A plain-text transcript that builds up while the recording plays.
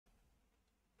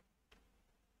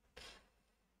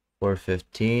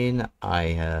4:15. I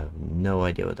have no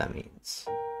idea what that means.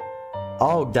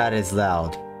 Oh, that is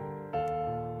loud.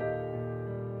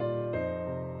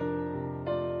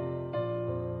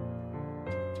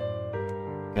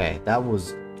 Okay, that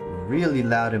was really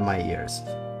loud in my ears.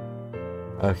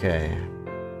 Okay.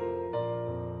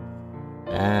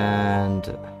 And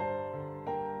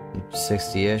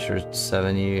 60-ish or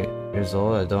 70 years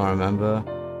old, I don't remember.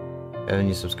 Have a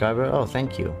new subscriber? Oh,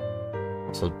 thank you.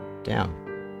 So, damn.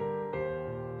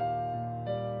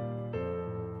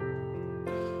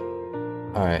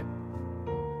 Alright.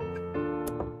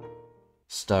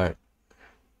 Start.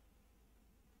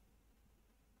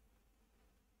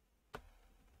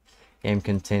 Game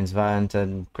contains violent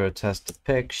and grotesque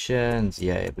depictions.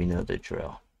 Yeah, we know the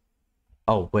drill.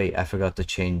 Oh, wait, I forgot to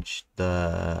change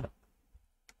the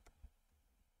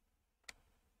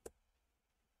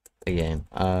game.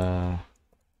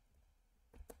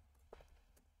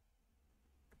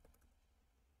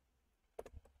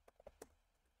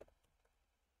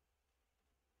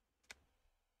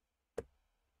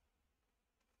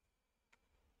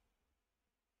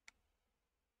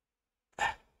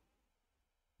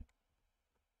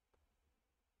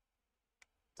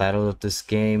 Title of this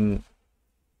game.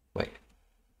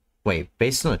 Wait,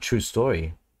 based on a true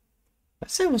story. I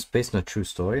say it was based on a true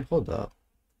story. Hold up.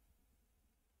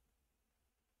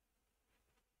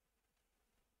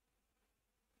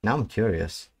 Now I'm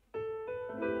curious.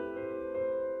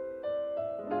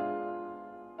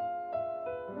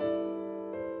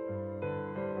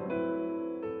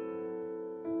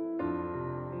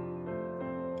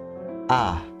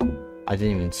 Ah, I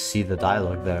didn't even see the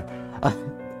dialogue there.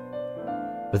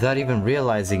 Without even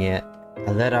realizing it,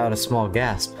 I let out a small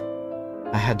gasp.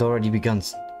 It had already begun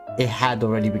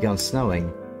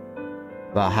snowing.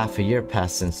 About half a year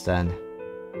passed since then.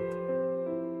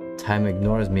 Time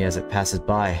ignores me as it passes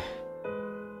by.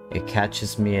 It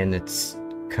catches me in its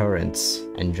currents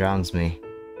and drowns me.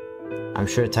 I'm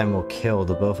sure time will kill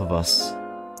the both of us.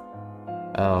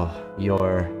 Oh,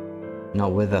 you're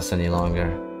not with us any longer.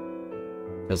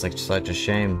 Feels like such a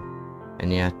shame,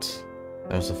 and yet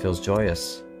it also feels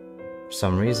joyous. For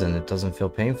some reason, it doesn't feel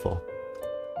painful.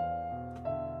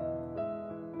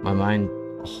 My mind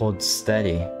holds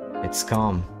steady. It's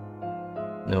calm.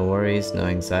 No worries, no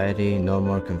anxiety, no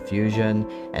more confusion,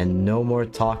 and no more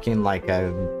talking like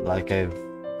I've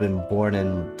been born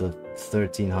in the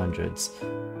 1300s.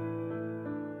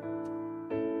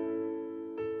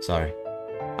 Sorry.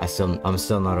 I'm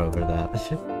still not over that.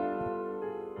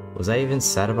 Was I even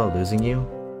sad about losing you?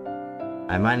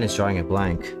 My mind is drawing a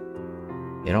blank.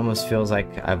 It almost feels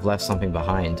like I've left something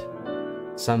behind.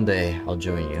 Someday I'll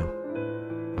join you.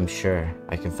 I'm sure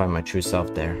I can find my true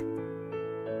self there.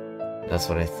 That's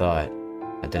what I thought.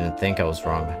 I didn't think I was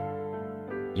wrong.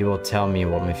 You will tell me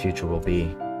what my future will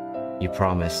be. You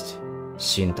promised,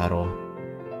 Shintaro.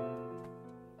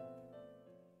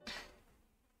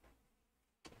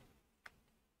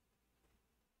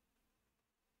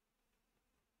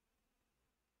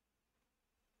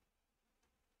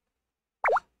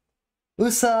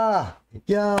 Usa!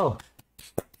 Yo!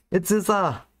 It's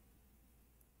Usa!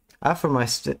 I offer my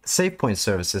save point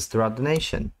services throughout the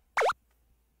nation.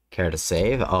 Care to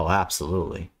save? Oh,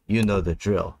 absolutely. You know the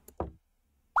drill.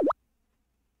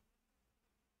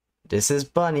 This is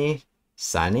Bunny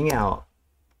signing out.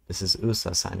 This is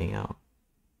Usa signing out.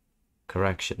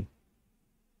 Correction.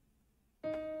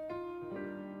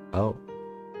 Oh.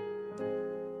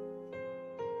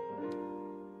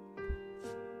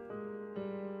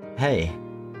 Hey.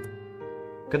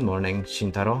 Good morning,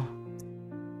 Shintaro.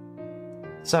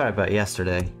 Sorry about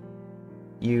yesterday.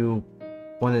 You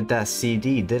wanted that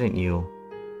CD, didn't you?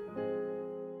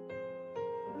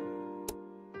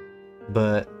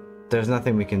 But there's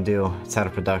nothing we can do. It's out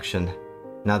of production.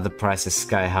 Now the price is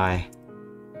sky high.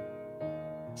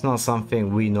 It's not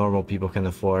something we normal people can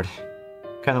afford.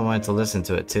 Kinda wanted to listen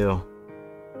to it too.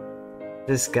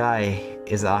 This guy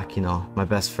is Akino, my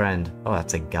best friend. Oh,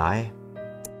 that's a guy?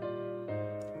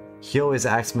 He always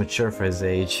acts mature for his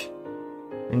age.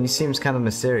 And he seems kind of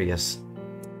mysterious.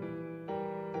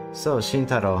 So,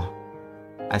 Shintaro,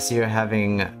 I see you're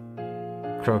having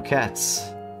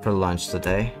croquettes for lunch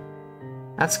today.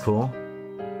 That's cool.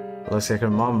 It looks like her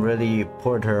mom really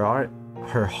poured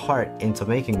her heart into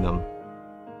making them.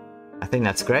 I think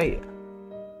that's great.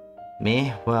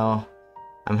 Me? Well,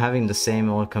 I'm having the same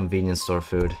old convenience store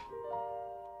food.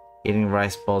 Eating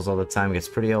rice balls all the time gets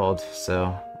pretty old,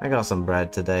 so I got some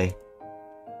bread today.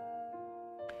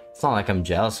 It's not like I'm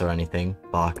jealous or anything,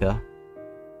 baka.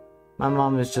 My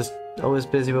mom is just always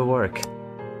busy with work.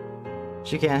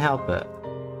 She can't help it.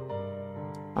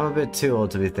 I'm a bit too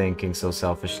old to be thinking so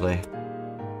selfishly.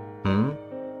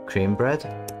 cream bread?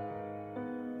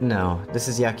 No, this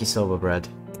is yakisoba bread.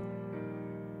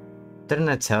 Didn't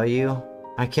I tell you?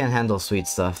 I can't handle sweet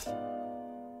stuff.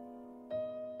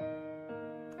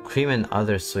 Cream and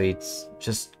other sweets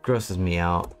just grosses me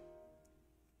out.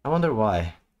 I wonder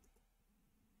why.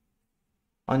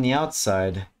 On the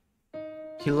outside,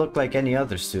 he looked like any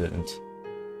other student,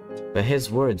 but his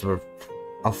words were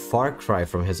a far cry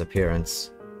from his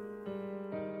appearance.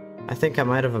 I think I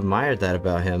might have admired that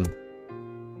about him.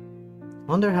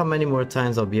 Wonder how many more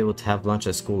times I'll be able to have lunch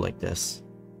at school like this.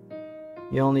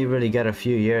 You only really get a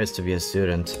few years to be a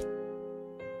student.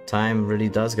 Time really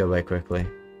does go by quickly.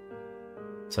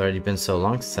 It's already been so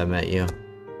long since I met you.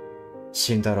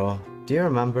 Shintaro, do you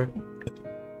remember?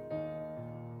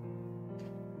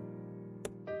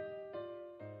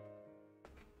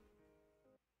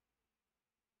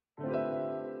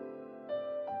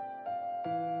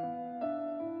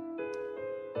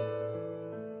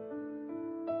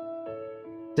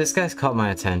 This guy's caught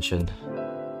my attention.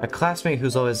 A classmate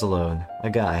who's always alone. A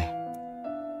guy.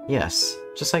 Yes,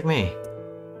 just like me.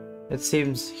 It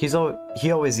seems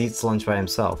he always eats lunch by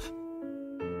himself.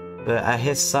 But at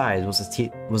his side was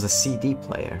a CD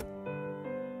player.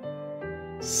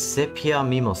 Sepia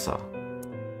Mimosa.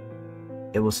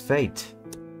 It was fate.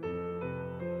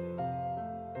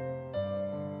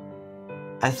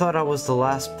 I thought I was the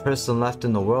last person left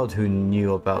in the world who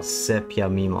knew about Sepia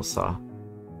Mimosa.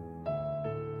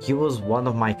 He was one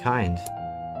of my kind.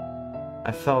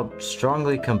 I felt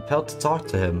strongly compelled to talk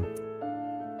to him.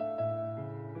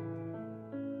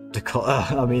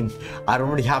 I mean, I don't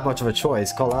really have much of a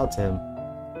choice. Call out to him.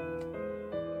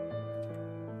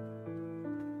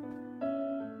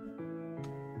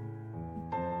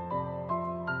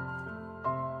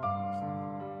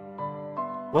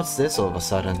 What's this all of a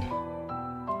sudden?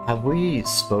 Have we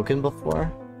spoken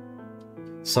before?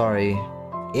 Sorry,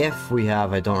 if we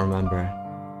have, I don't remember.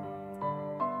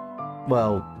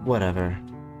 Well, whatever.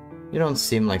 You don't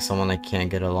seem like someone I can't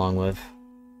get along with.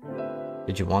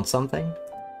 Did you want something?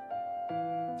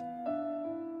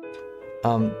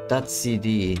 That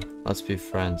CD. Let's be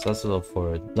friends. Let's look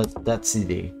forward. That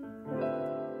CD.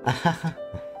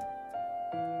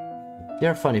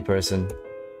 You're a funny person.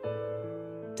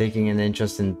 Taking an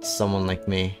interest in someone like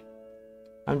me.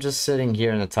 I'm just sitting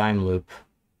here in a time loop.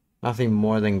 Nothing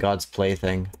more than God's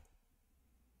plaything.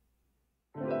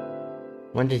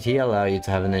 When did he allow you to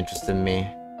have an interest in me?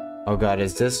 Oh god,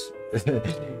 is this... Is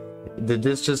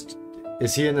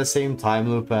he in the same time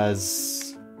loop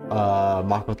as...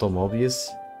 Makoto Mobius?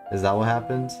 Is that what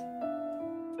happened?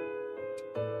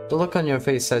 The look on your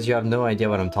face says you have no idea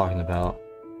what I'm talking about.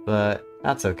 But,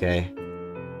 that's okay.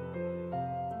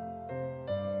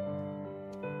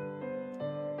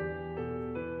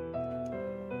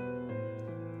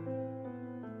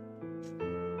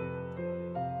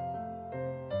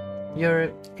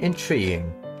 You're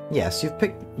intriguing. Yes,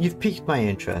 you've piqued my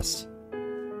interest.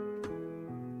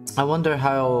 I wonder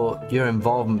how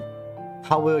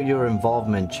will your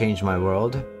involvement change my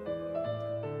world?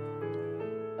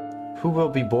 Who will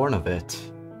be born of it?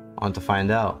 I want to find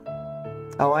out.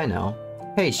 Oh, I know.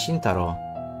 Hey, Shintaro.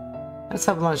 Let's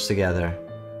have lunch together.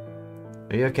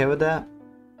 Are you okay with that?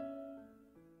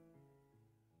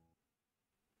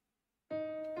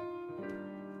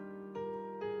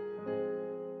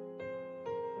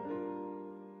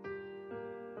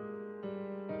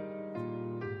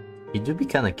 You do be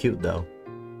kinda cute though.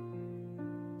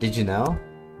 Did you know?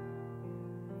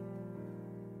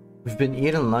 We've been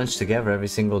eating lunch together every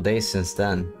single day since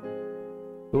then.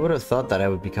 Who would have thought that I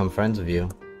would become friends with you?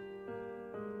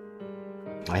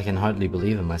 I can hardly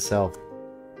believe it myself.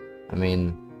 I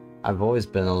mean, I've always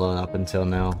been alone up until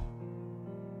now.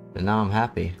 But now I'm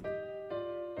happy.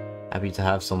 Happy to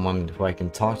have someone who I can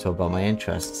talk to about my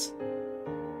interests.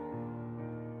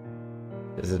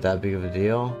 Is it that big of a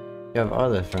deal? You have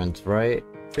other friends, right?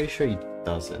 Pretty sure he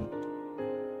doesn't.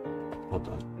 Hold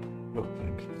on. Real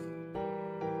quick.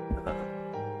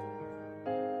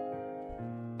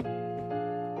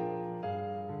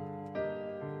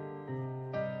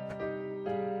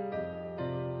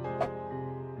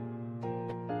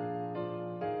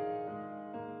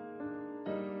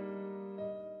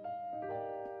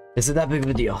 Is it that big of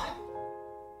a deal?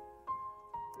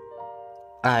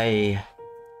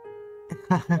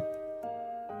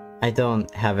 I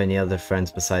don't have any other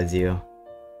friends besides you.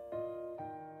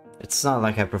 It's not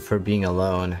like I prefer being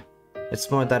alone.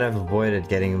 It's more that I've avoided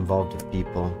getting involved with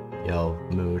people. Yo,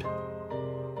 mood.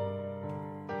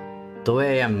 The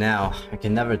way I am now, I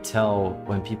can never tell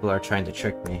when people are trying to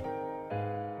trick me.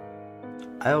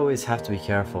 I always have to be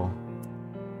careful.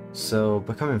 So,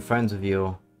 becoming friends with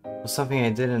you was something I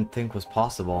didn't think was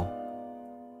possible.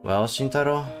 Well,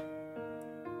 Shintaro,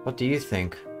 what do you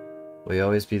think? Will you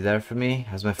always be there for me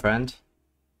as my friend?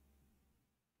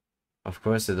 Of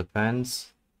course, it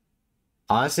depends.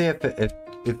 Honestly, if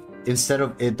instead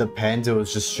of it depends, it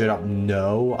was just straight up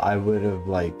no, I would have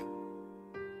like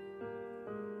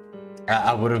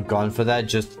I would have gone for that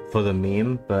just for the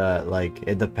meme, but like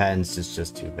it depends is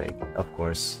just too vague. Of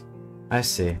course. I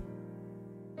see.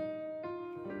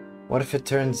 What if it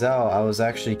turns out I was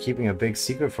actually keeping a big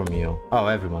secret from you? Oh,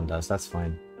 everyone does, that's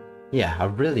fine. Yeah, a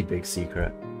really big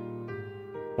secret.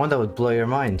 One that would blow your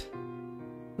mind.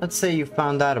 Let's say you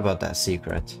found out about that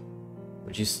secret.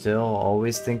 Would you still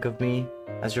always think of me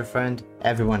as your friend?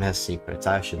 Everyone has secrets,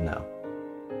 I should know.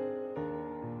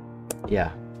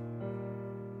 Yeah.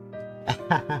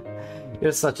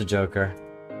 You're such a joker.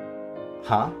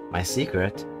 Huh? My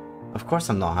secret? Of course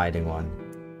I'm not hiding one.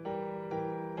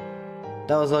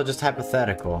 That was all just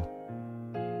hypothetical.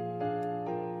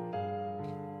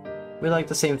 We like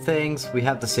the same things, we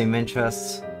have the same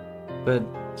interests, but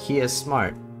he is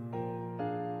smart.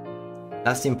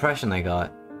 That's the impression I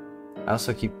got. I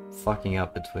also keep fucking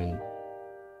up between...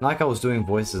 Not like I was doing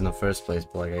voices in the first place,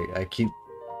 but like I keep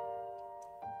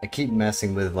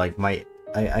messing with like my...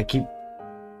 I keep...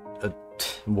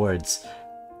 words.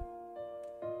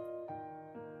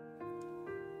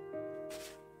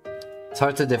 It's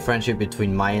hard to differentiate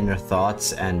between my inner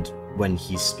thoughts and when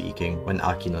he's speaking, when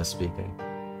Akino's speaking.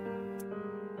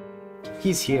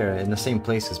 He's here, in the same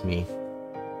place as me.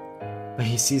 But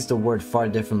he sees the word far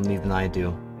differently than I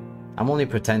do. I'm only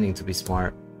pretending to be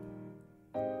smart.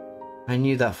 I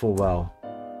knew that full well.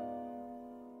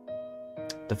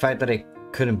 The fact that I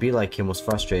couldn't be like him was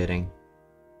frustrating.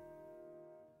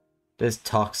 This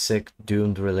toxic,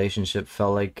 doomed relationship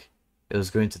felt like it was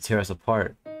going to tear us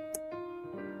apart.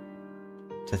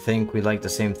 To think we like the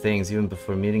same things even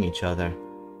before meeting each other.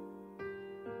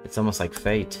 It's almost like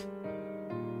fate.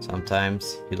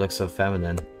 Sometimes he looks so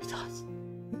feminine. He does.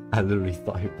 I literally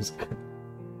thought he was good.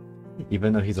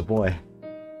 Even though he's a boy.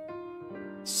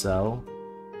 So,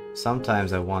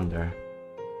 sometimes I wonder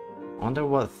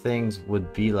what things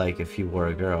would be like if he were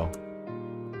a girl.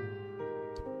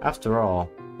 After all,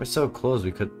 we're so close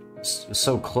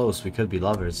we could be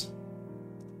lovers.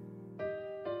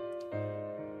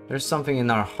 There's something in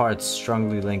our hearts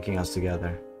strongly linking us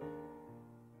together.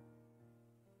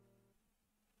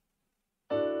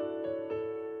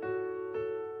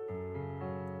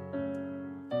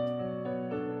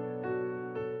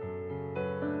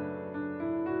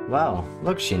 Wow,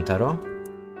 look, Shintaro.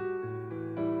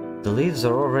 The leaves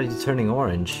are already turning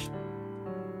orange.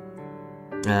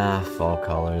 Ah, fall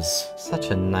colors.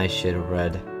 Such a nice shade of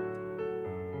red.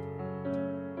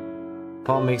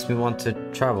 Fall makes me want to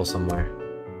travel somewhere.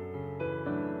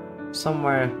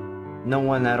 Somewhere no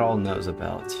one at all knows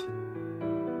about.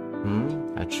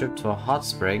 A trip to a hot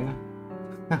spring?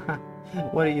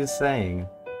 What are you saying?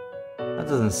 That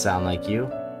doesn't sound like you.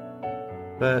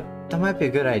 But that might be a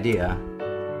good idea.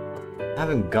 I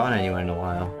haven't gone anywhere in a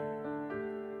while.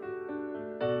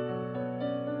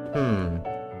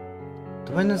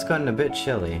 The wind has gotten a bit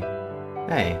chilly.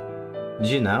 Hey, did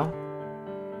you know?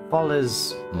 Fall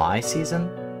is my season?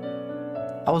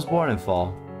 I was born in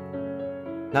fall.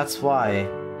 That's why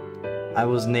I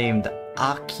was named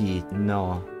Aki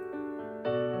no.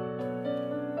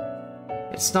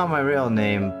 It's not my real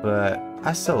name, but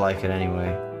I still like it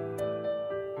anyway.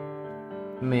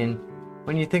 I mean,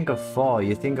 when you think of fall,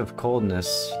 you think of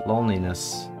coldness,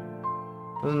 loneliness.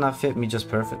 Doesn't that fit me just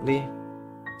perfectly?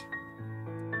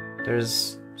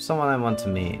 There's someone I want to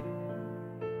meet.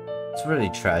 It's really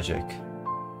tragic.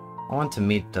 I want to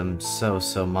meet them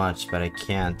so much, but I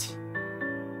can't.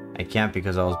 I can't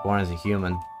because I was born as a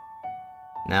human.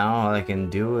 Now all I can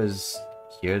do is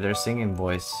hear their singing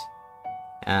voice.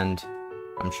 And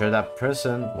I'm sure that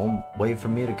person won't wait for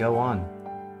me to go on.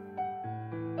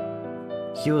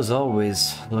 He was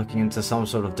always looking into some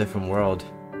sort of different world.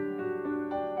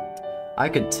 I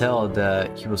could tell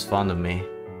that he was fond of me,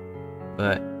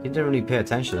 but he didn't really pay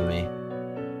attention to me.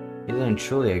 He didn't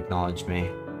truly acknowledge me.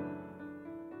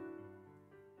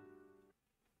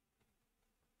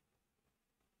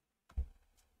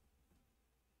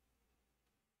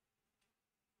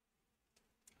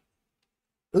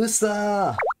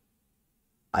 USA!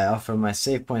 I offer my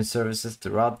save point services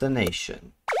throughout the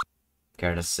nation.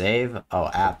 Care to save? Oh,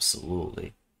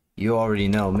 absolutely. You already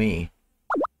know me.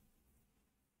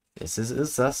 This is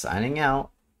USA signing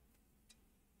out.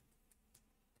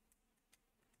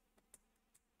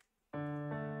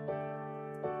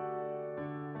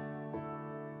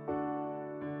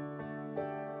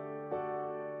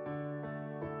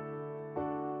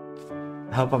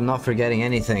 I hope I'm not forgetting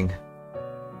anything.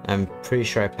 I'm pretty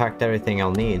sure I packed everything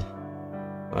I'll need.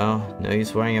 Well, no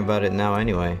use worrying about it now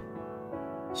anyway.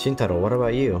 Shintaro, what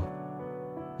about you?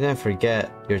 You didn't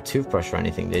forget your toothbrush or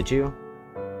anything, did you?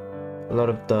 A lot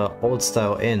of the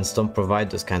old-style inns don't provide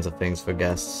those kinds of things for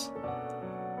guests.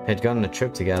 We had gone on a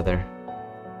trip together.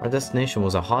 Our destination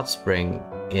was a hot spring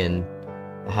inn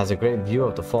that has a great view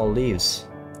of the fall leaves.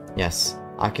 Yes,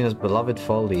 Akino's beloved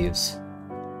fall leaves.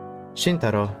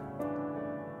 Shintaro,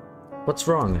 what's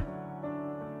wrong?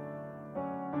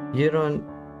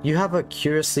 You have a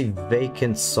curiously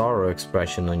vacant sorrow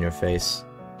expression on your face.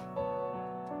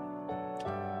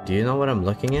 Do you know what I'm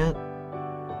looking at?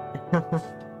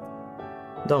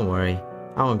 Don't worry,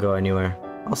 I won't go anywhere.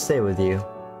 I'll stay with you.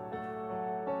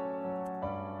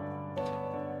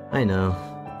 I know.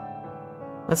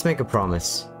 Let's make a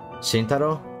promise.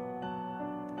 Shintaro,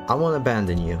 I won't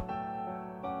abandon you.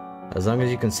 As long as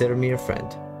you consider me your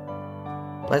friend.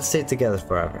 Let's stay together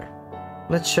forever.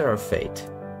 Let's share our fate.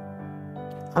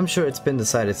 I'm sure it's been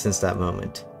decided since that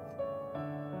moment.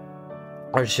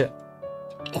 Our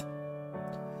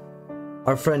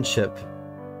friendship.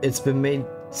 It's been made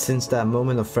since that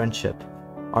moment of friendship.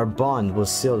 Our bond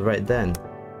was sealed right then.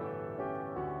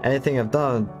 Anything I've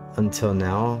done until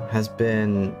now has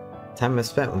been time I've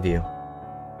spent with you.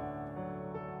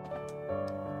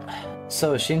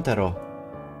 So, Shintaro,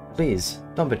 please,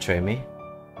 don't betray me.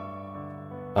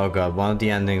 Oh god, one of the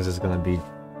endings is gonna be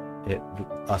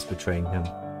us betraying him.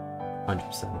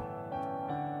 100%.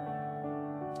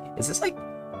 Is this like...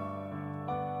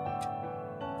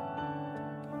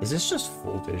 Is this just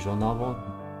full visual novel?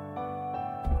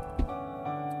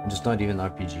 Just not even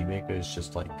RPG Maker, it's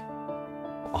just like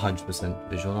 100%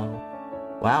 visual novel?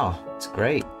 Wow, it's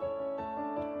great.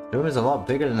 The room is a lot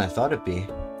bigger than I thought it'd be.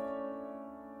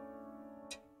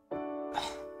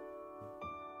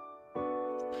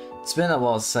 It's been a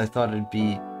while since I thought it'd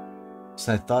be.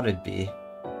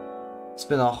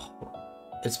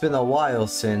 It's been a while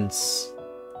since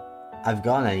I've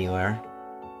gone anywhere.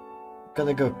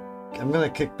 I'm gonna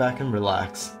kick back and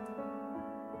relax.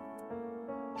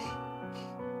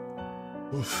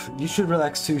 Oof, you should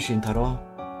relax too, Shintaro.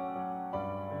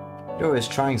 You're always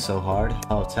trying so hard.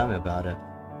 Oh, tell me about it.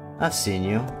 I've seen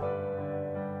you.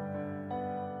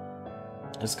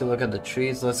 Let's go look at the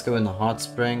trees. Let's go in the hot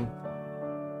spring.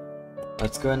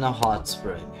 Let's go in the hot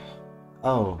spring.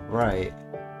 Oh, right.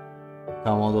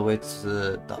 Come all the way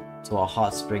to a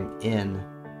hot spring inn.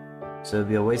 So it'd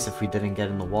be a waste if we didn't get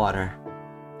in the water.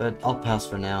 But I'll pass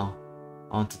for now.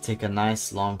 I want to take a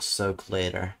nice long soak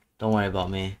later. Don't worry about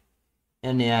me.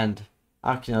 In the end,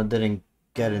 Akino didn't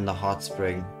get in the hot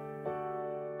spring.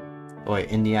 Wait,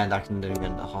 in the end, Akino didn't get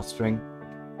in the hot spring.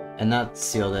 And that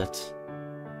sealed it.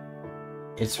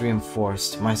 It's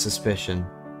reinforced my suspicion.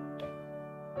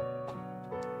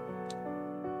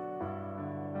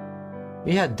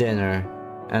 We had dinner,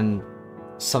 and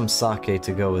some sake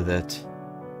to go with it.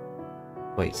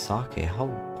 Wait, sake? How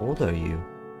old are you?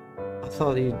 I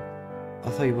thought you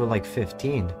were like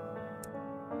 15.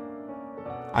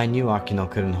 I knew Akino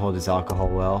couldn't hold his alcohol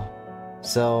well,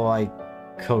 so I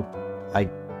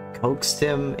coaxed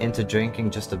him into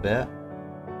drinking just a bit.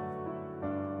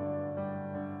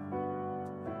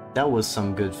 That was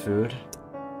some good food.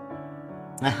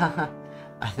 I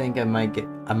think I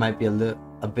might be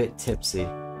a bit tipsy.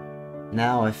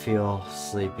 Now I feel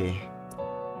sleepy.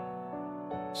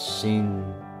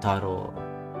 Shintaro.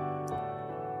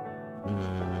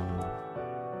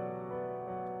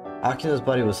 Akino's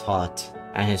body was hot,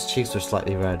 and his cheeks were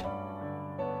slightly red.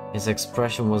 His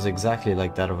expression was exactly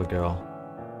like that of a girl.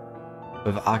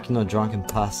 With Akino drunk and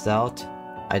passed out,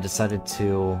 I decided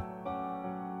to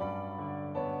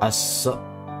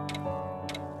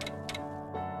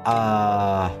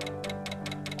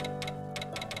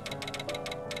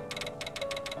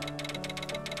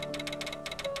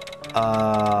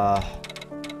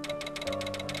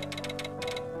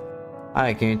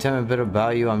Hi, can you tell me a bit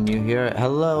about you? I'm new here.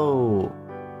 Hello!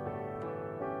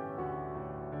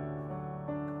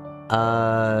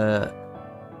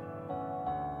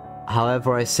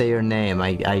 However I say your name,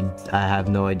 I have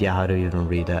no idea how to even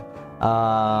read it.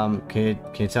 Can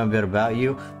you tell me a bit about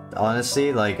you?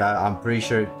 Honestly, like, I'm pretty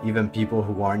sure even people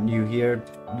who aren't new here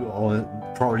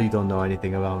probably don't know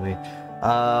anything about me.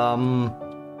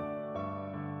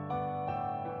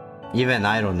 Even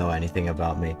I don't know anything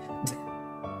about me.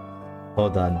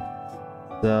 Hold on.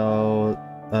 So,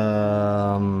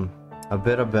 a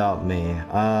bit about me.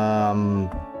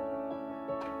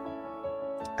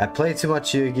 I play too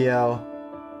much Yu-Gi-Oh!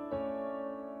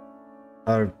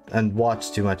 And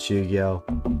watch too much Yu-Gi-Oh!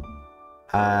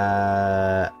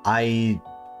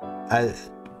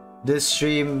 This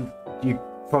stream,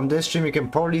 from this stream, you can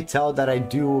probably tell that I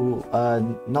do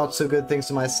not so good things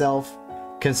to myself,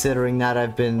 considering that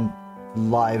I've been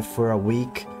live for a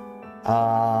week.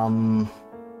 I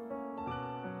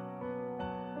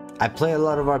play a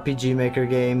lot of RPG Maker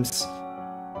games.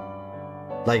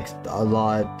 Like, a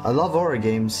lot. I love horror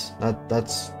games.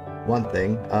 That's one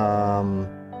thing.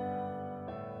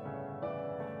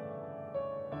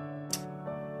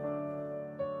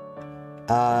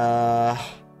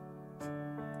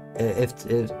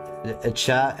 If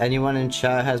chat, anyone in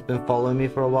chat has been following me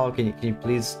for a while, can you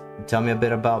please tell me a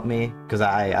bit about me? Because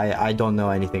I don't know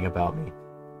anything about me.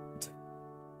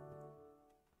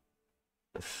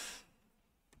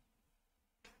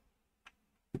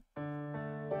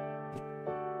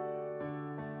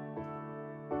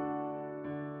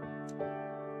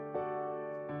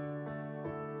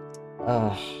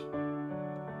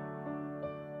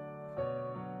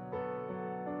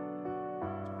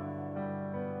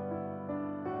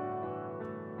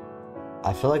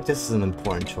 I feel like this is an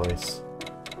important choice.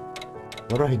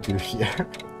 What do I do here?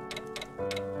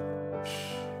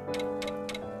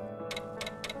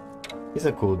 He's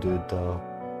a cool dude, though.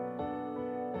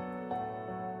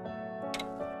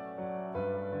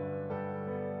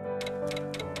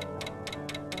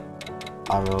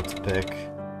 I don't know what to pick.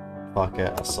 Fuck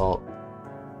it, assault.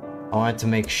 I wanted to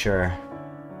make sure.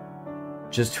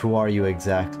 Just who are you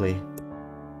exactly?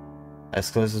 As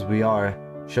close as we are,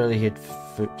 surely he'd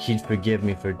forgive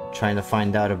me for trying to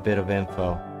find out a bit of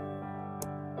info.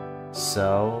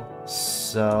 So...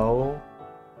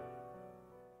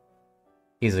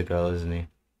 He's a girl, isn't he?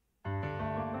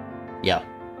 Yep.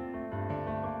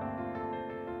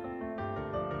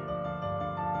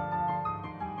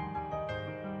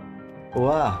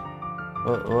 What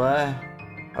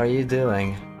are you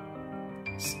doing?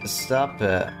 Stop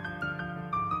it.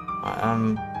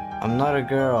 I'm not a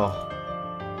girl.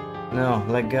 No,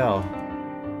 let go.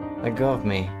 Let go of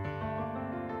me.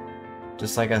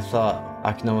 Just like I thought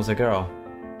Akino was a girl.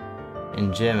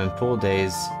 In gym and pool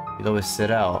days, he'd always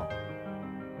sit out.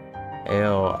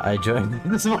 Ayo, I joined.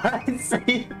 This is what I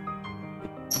see.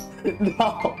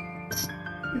 No.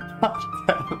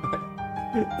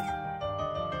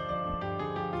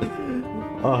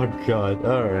 Oh god,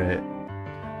 alright.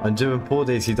 On gym and pool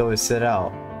days, he'd always sit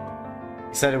out.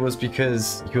 He said it was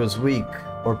because he was weak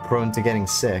or prone to getting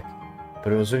sick,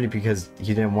 but it was really because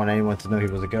he didn't want anyone to know he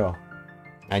was a girl.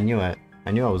 I knew it.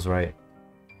 I knew I was right.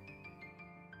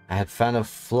 I had found a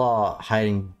flaw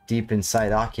hiding deep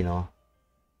inside Akino.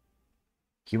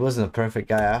 He wasn't a perfect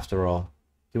guy after all.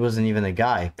 He wasn't even a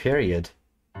guy, period.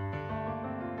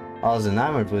 I was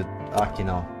enamored with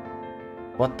Akino.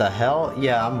 What the hell?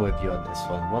 Yeah, I'm with you on this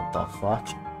one. What the fuck?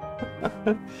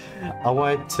 I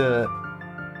wanted to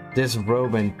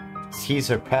disrobe and tease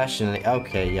her passionately.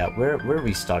 Okay, yeah, we're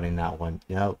restarting that one.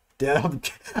 You know,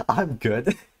 I'm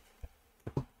good.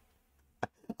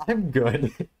 I'm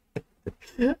good.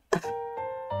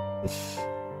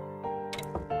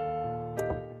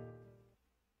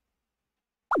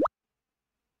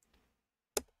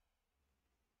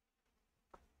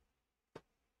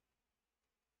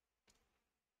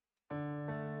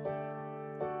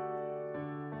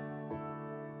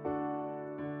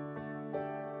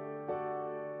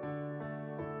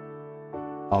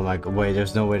 Oh my god, wait,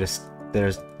 there's no way to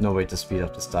speed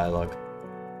up this dialogue.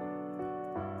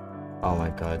 Oh my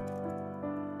god.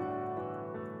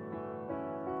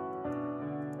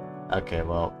 Okay,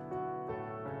 well.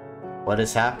 What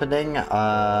is happening?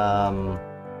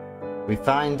 We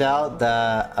find out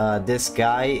that this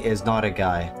guy is not a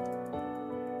guy.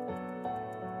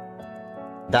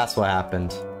 That's what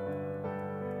happened.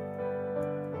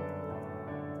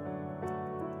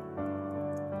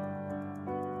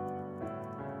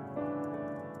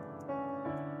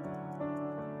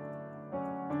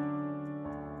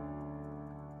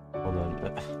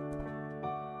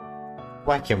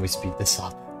 Why can't we speed this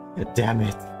up? Damn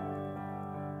it.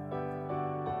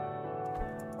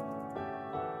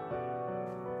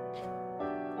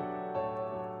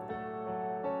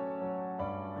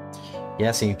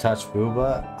 Yes, and you touched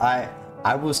Booba.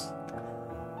 I was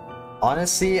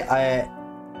honestly I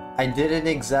didn't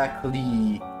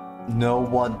exactly know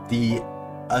what the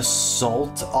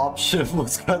assault option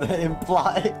was gonna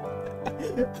imply.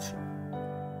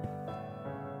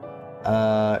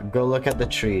 Go look at the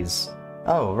trees.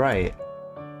 Oh, right.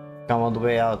 Come all the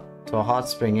way out to a hot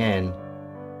spring inn.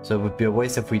 So it would be a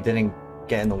waste if we didn't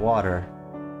get in the water.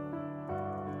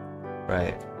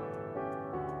 Right.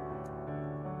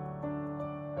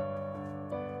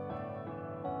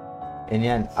 In the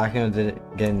end, Akino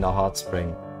didn't get in the hot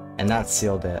spring, and that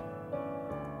sealed it.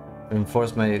 To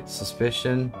enforce my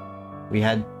suspicion, we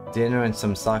had dinner and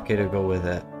some sake to go with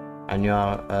it. And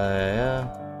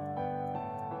yeah.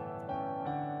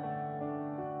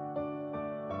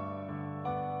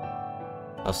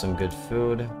 Oh, some good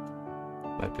food.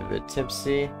 Might be a bit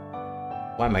tipsy.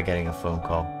 Why am I getting a phone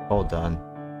call? Hold on.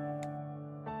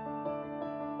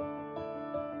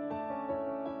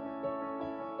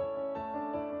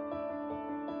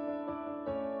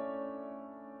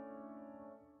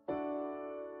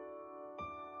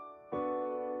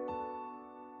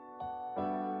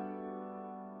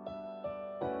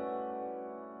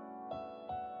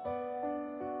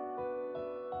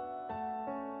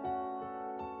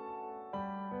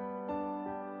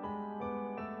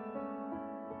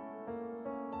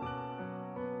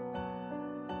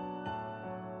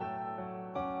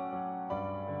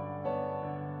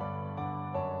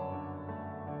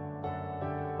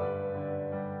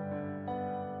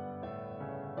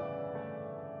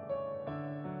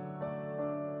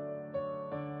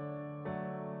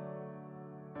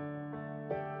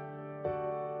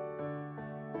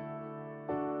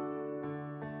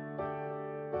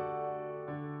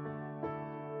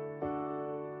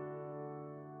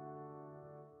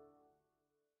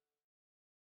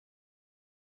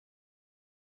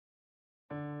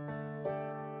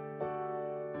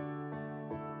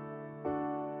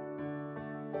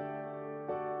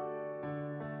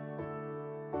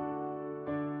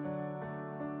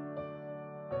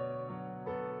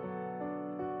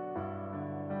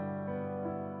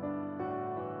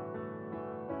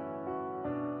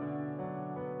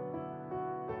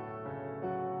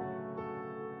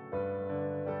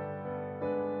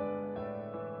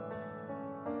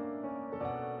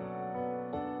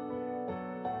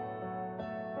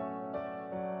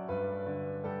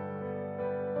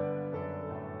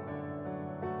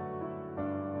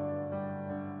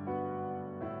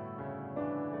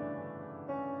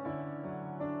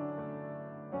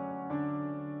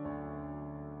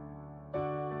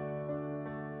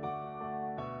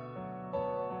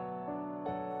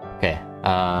 Okay,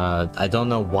 I don't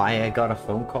know why I got a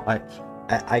phone call. Why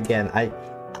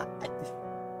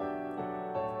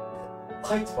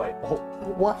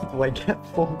do I get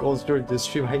phone calls during this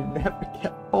stream? I never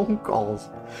get phone calls.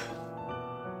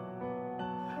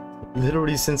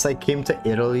 Literally, since I came to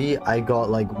Italy, I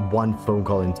got like one phone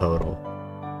call in total.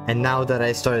 And now that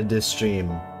I started this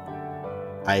stream,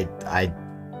 I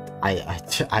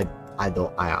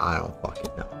don't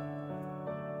fucking know.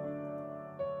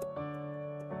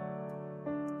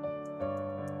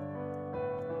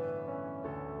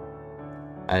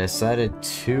 I decided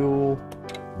to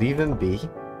leave him be.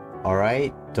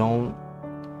 Alright, don't...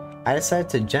 I decided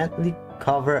to gently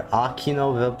cover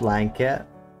Akino with a blanket.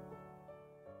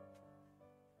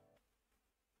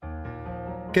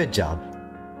 Good job.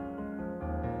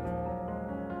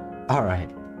 Alright.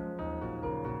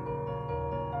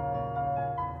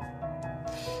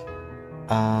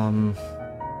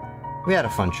 We had a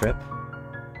fun trip.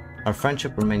 Our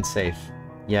friendship remained safe.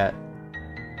 Yet...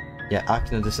 Yeah,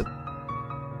 Akino disappeared.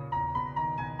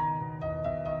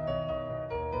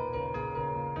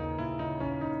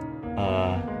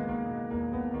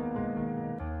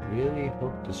 Really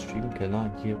hope the stream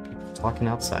cannot hear people talking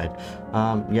outside.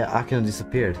 Yeah, Akino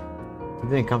disappeared. He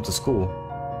didn't come to school.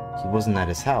 He wasn't at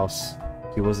his house.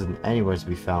 He wasn't anywhere to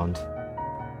be found.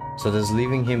 So does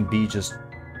leaving him be just...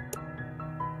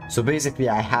 So basically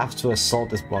I have to assault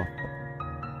this block.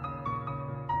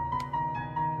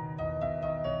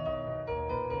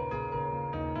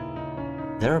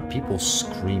 There are people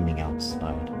screaming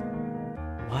outside.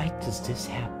 Why does this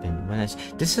happen when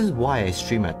this is why I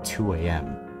stream at 2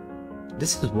 AM.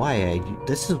 This is why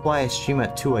I stream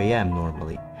at 2 AM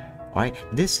normally. Alright?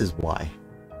 This is why.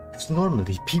 Because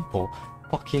normally people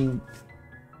fucking...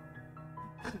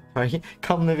 Right?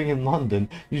 Come living in London,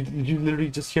 you literally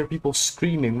just hear people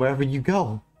screaming wherever you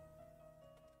go.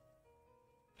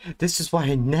 This is why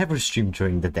I never stream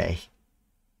during the day.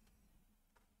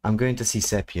 I'm going to see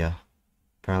Sepia.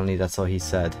 Apparently that's all he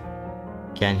said.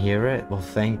 Can't hear it? Well,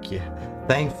 thank you.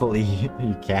 Thankfully,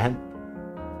 you can.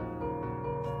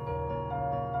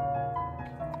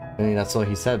 I think that's all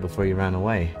he said before he ran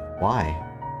away. Why?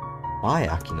 Why,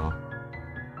 Akino?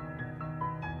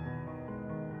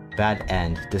 Bad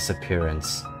end.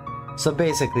 Disappearance. So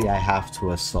basically, I have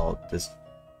to assault this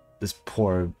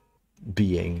poor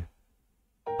being.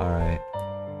 Alright.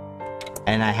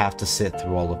 And I have to sit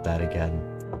through all of that again.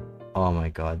 Oh my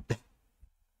god.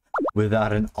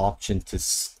 Without an option to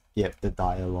skip the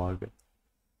dialogue.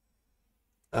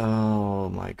 Oh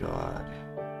my god.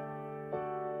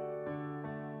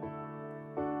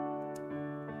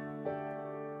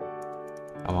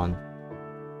 Come on.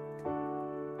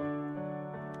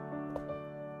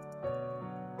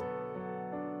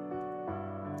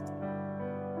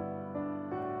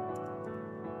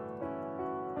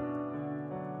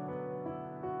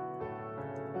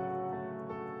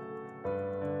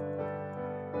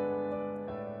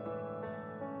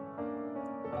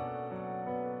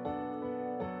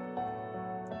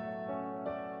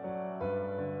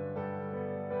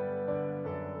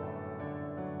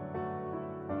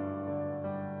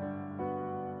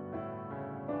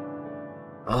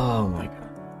 Oh my god.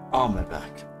 Oh, my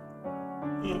back.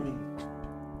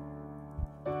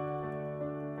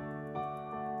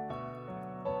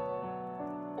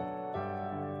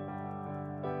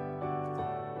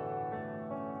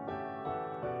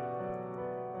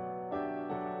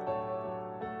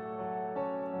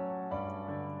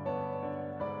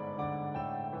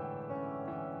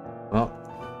 Well,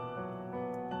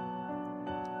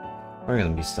 we're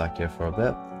gonna be stuck here for a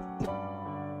bit.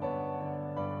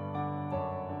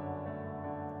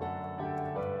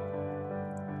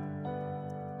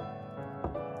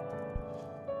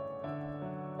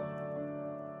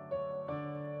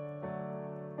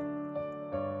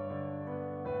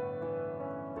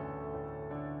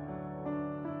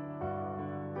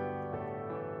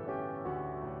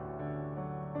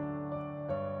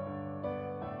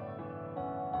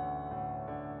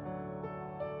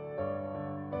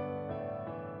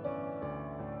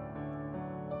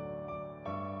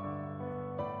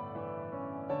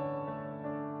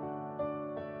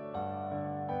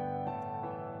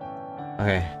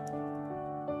 Okay.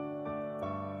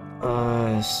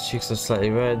 His cheeks are slightly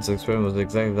red. His expression was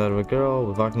exactly that of a girl.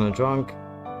 With Akino drunk,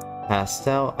 passed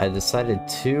out, I decided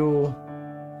to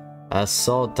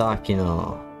assault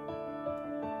Akino.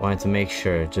 Wanted to make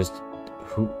sure. Just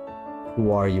who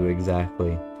are you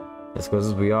exactly? As close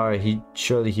as we are,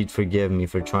 surely he'd forgive me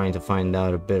for trying to find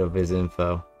out a bit of his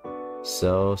info.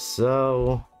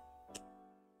 So.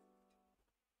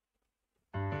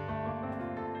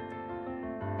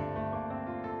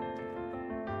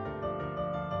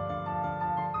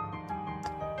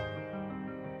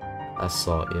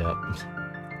 Assault, yeah.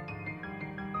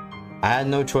 I had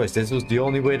no choice. This was the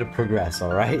only way to progress,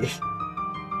 alright?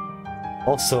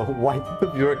 Also, why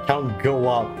did your account go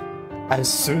up as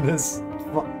soon as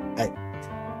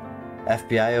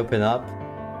FBI open up?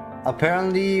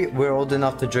 Apparently, we're old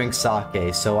enough to drink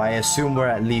sake, so I assume we're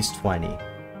at least 20.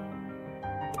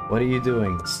 What are you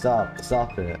doing? Stop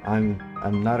it. I'm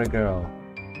not a girl.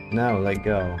 No, let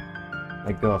go.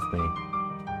 Let go of me.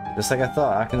 Just like I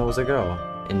thought, Akino was a girl.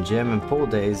 In gym and pool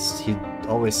days, he'd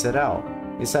always sit out.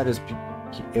 He said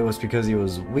it was because he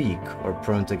was weak or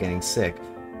prone to getting sick.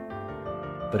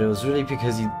 But it was really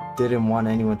because he didn't want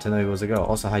anyone to know he was a girl.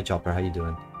 Also, hi Chopper, how you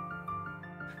doing?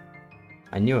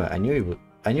 I knew it. I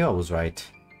knew I was right.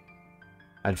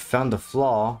 I'd found the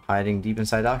flaw hiding deep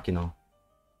inside Akino.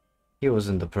 He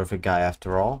wasn't the perfect guy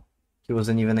after all. He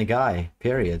wasn't even a guy,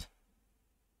 period.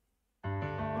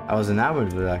 I was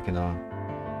enamored with Akino.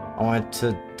 I wanted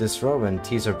to disrobe and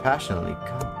tease her passionately.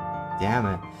 God damn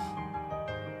it.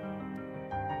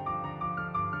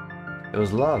 It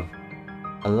was love.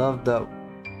 A love that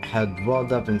had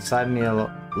welled up inside me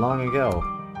long ago.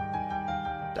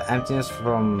 The emptiness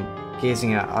from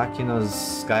gazing at Akino's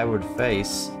skyward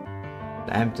face.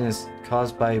 The emptiness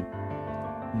caused by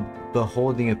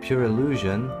beholding a pure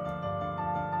illusion.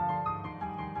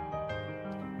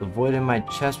 The void in my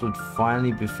chest would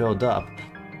finally be filled up.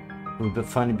 Would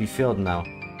finally be filled now.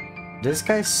 This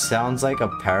guy sounds like a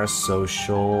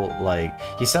parasocial,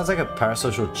 he sounds like a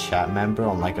parasocial chat member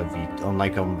on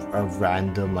a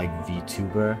random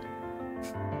VTuber.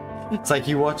 It's like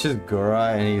he watches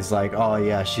Gura and he's like, oh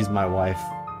yeah, she's my wife.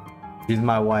 She's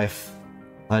my wife.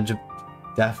 100,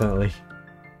 definitely.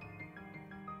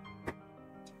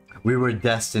 We were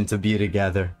destined to be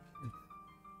together.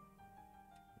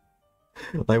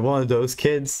 Like one of those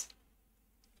kids.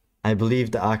 I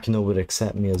believed that Akino would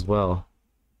accept me as well.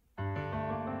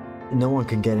 No one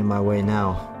could get in my way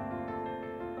now.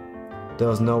 There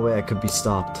was no way I could be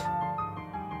stopped.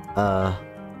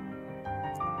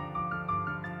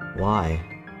 Why?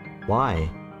 Why?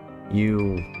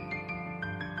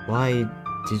 Why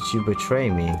did you betray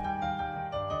me?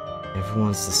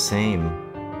 Everyone's the same.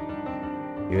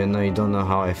 Even though you don't know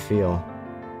how I feel.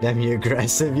 Damn, you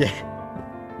aggressive, yeah.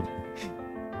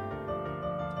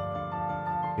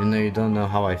 Even though you don't know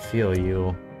how I feel,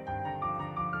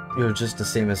 you're just the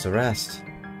same as the rest.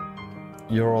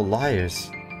 You're all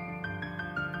liars.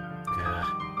 Gah.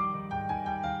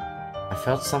 I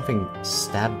felt something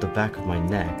stab the back of my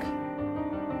neck.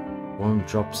 Warm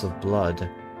drops of blood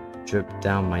dripped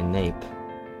down my nape.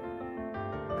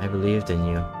 I believed in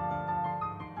you.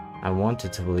 I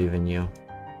wanted to believe in you.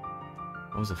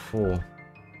 I was a fool.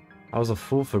 I was a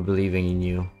fool for believing in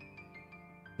you.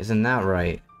 Isn't that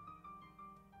right?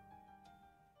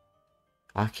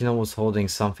 Akino was holding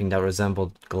something that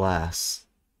resembled glass.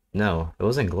 No, it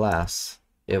wasn't glass.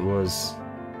 It was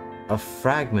a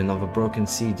fragment of a broken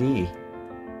CD.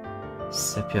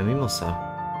 Sepia Mimosa.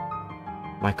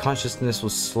 My consciousness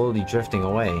was slowly drifting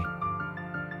away.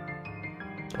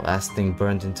 The last thing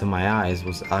burned into my eyes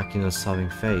was Akino's sobbing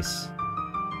face.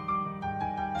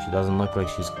 She doesn't look like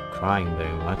she's crying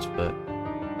very much, but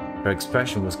her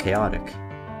expression was chaotic.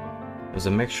 It was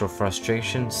a mixture of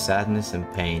frustration, sadness,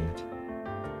 and pain.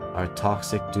 Our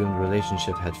toxic, doomed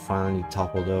relationship had finally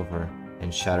toppled over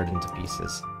and shattered into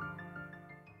pieces.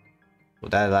 Well,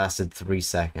 that lasted 3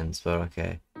 seconds, but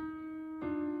okay.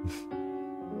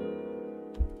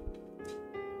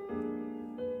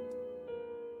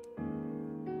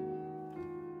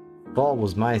 Fall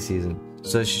was my season,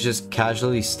 so she just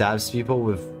casually stabs people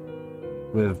with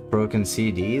broken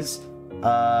CDs?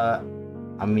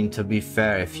 I mean, to be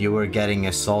fair, if you were getting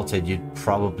assaulted, you'd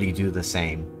probably do the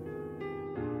same.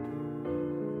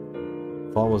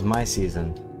 Fall was my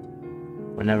season.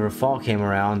 Whenever fall came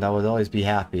around, I would always be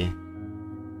happy.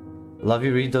 Love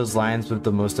you read those lines with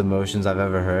the most emotions I've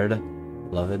ever heard.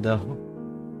 Love it though.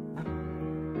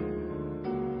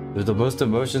 With the most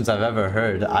emotions I've ever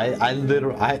heard. I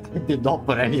did not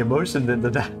put any emotion into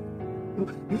that.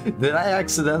 Did I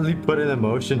accidentally put an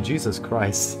emotion? Jesus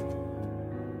Christ.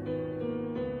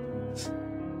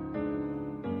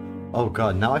 Oh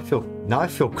god, now I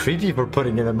feel creepy for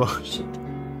putting an emotion.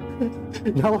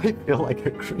 Now I feel like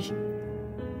a creep.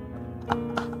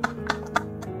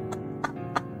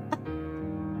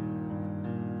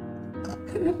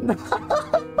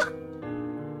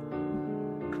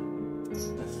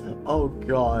 Oh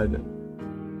god.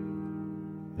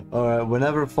 Alright,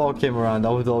 whenever fall came around, I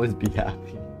would always be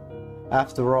happy.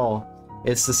 After all,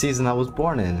 it's the season I was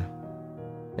born in.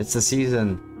 It's the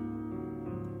season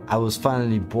I was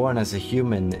finally born as a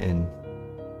human in.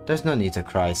 There's no need to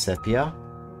cry, Sepia.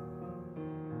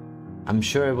 I'm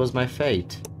sure it was my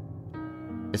fate.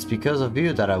 It's because of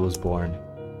you that I was born.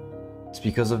 It's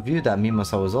because of you that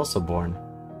Mimosa was also born.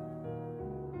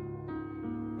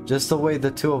 Just the way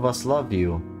the two of us love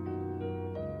you.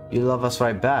 You love us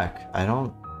right back. I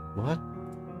don't... What?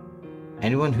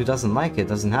 Anyone who doesn't like it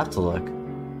doesn't have to look.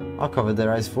 I'll cover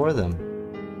their eyes for them.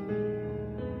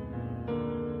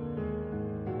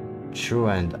 True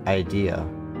end idea.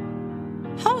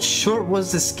 How short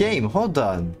was this game? Hold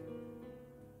on.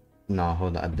 No,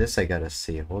 hold on. This I gotta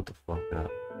see. Hold the fuck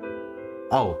up.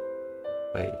 Oh.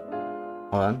 Wait.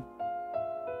 Hold on.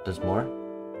 There's more?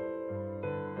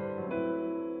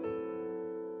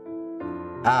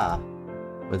 Ah.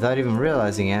 Without even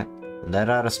realizing it, let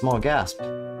out a small gasp.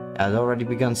 It had already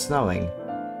begun snowing.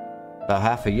 About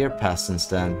half a year passed since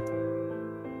then.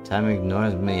 Time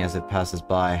ignores me as it passes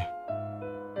by.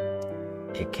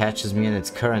 It catches me in its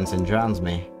currents and drowns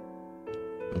me.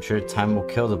 I'm sure time will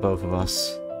kill the both of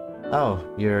us. Oh,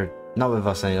 you're not with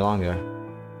us any longer.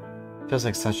 Feels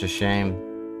like such a shame,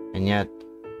 and yet,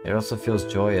 it also feels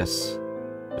joyous.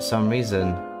 For some reason,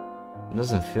 it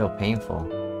doesn't feel painful.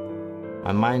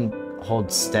 My mind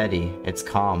holds steady, it's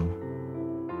calm.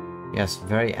 Yes,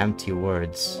 very empty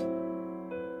words.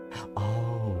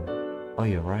 Oh,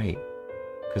 you're right.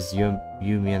 Cause you,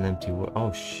 me, an empty word.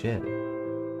 Oh shit.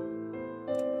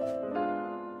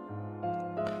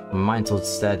 My mind holds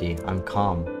steady, I'm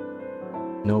calm.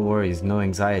 No worries, no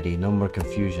anxiety, no more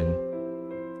confusion.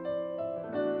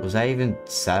 Was I even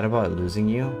sad about losing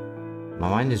you? My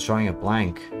mind is drawing a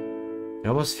blank. It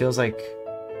almost feels like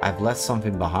I've left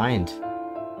something behind.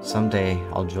 Someday,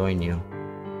 I'll join you.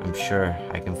 I'm sure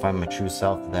I can find my true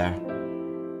self there.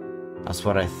 That's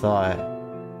what I thought.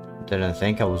 Didn't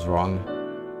think I was wrong.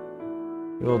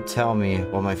 You will tell me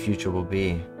what my future will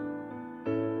be.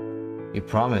 You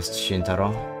promised,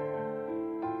 Shintaro.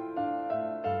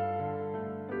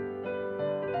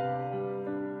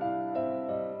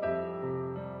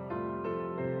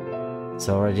 It's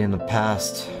already in the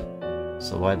past,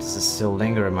 so why does it still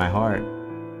linger in my heart?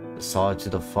 The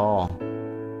solitude of fall.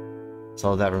 It's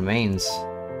all that remains.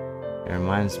 It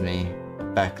reminds me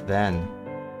of back then.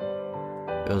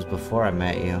 It was before I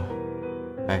met you.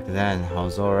 Back then, I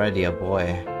was already a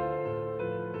boy.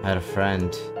 I had a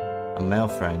friend, a male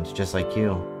friend, just like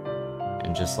you.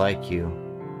 And just like you,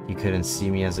 he couldn't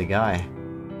see me as a guy.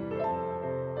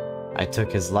 I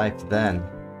took his life then.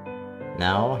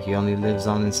 Now, he only lives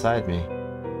on inside me.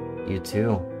 You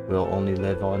too will only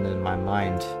live on in my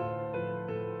mind.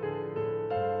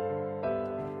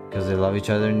 Because they love each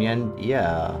other in the end?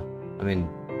 Yeah. I mean...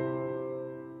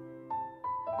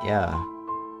 yeah.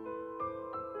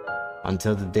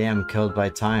 Until the day I'm killed by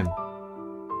time.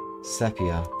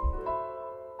 Sepia.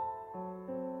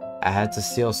 I had to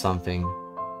steal something,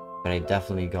 but I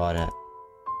definitely got it.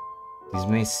 These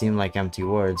may seem like empty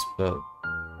words, but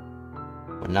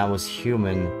when I was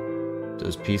human,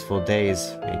 those peaceful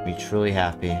days made me truly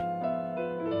happy.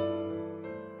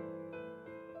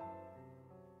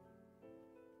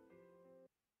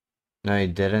 No, you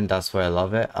didn't? That's why I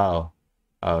love it? Oh.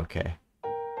 Oh, okay.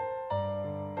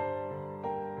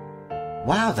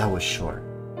 Wow, that was short.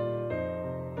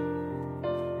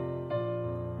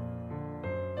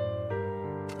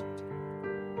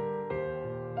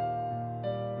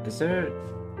 Is there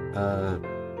um,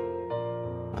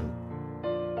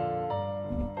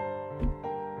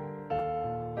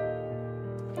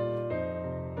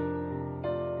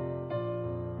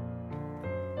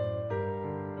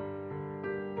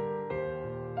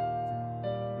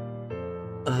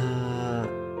 uh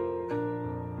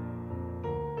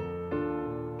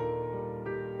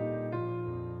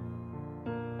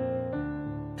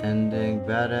ending,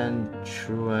 bad end,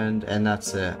 true end, and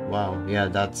that's it. Wow, yeah,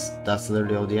 that's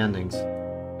literally all the endings.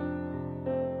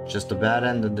 Just the bad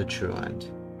end and the true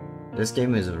end. This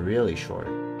game is really short.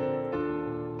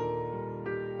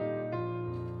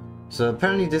 So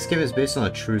apparently this game is based on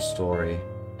a true story.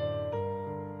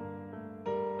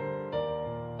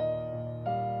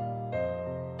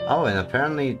 Oh, and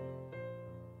apparently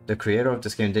the creator of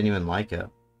this game didn't even like it.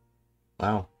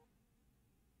 Wow.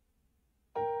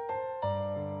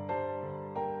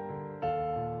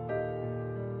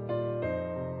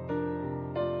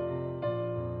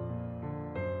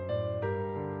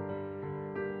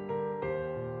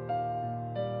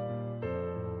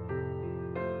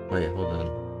 Wait, hold on.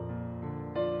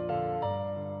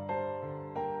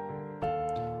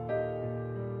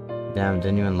 Damn,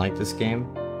 didn't even like this game?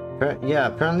 Yeah,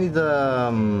 apparently the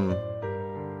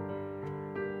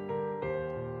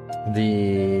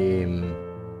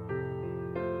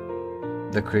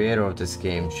creator of this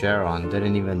game, Sharon,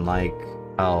 didn't even like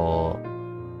how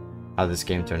this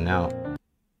game turned out.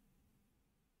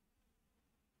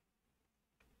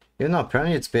 You know,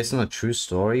 apparently it's based on a true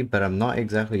story, but I'm not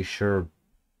exactly sure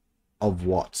of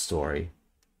what story.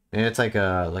 Maybe it's like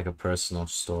a personal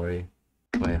story.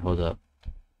 Wait, hold up.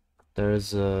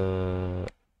 There's a...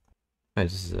 Wait,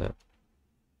 this is it.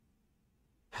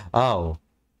 Oh.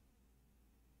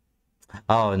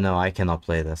 Oh, no, I cannot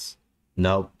play this.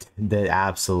 Nope,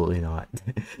 absolutely not.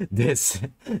 This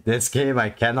game I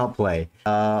cannot play.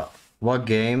 What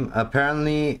game?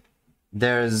 Apparently,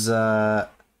 there's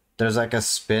like a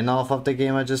spin-off of the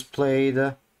game I just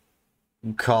played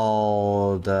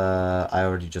called I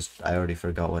already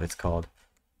forgot what it's called.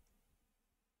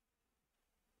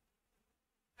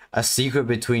 A Secret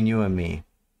Between You and Me.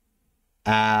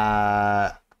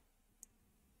 And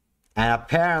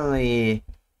apparently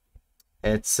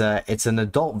it's an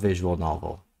adult visual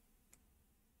novel.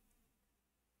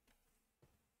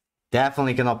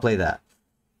 Definitely cannot play that.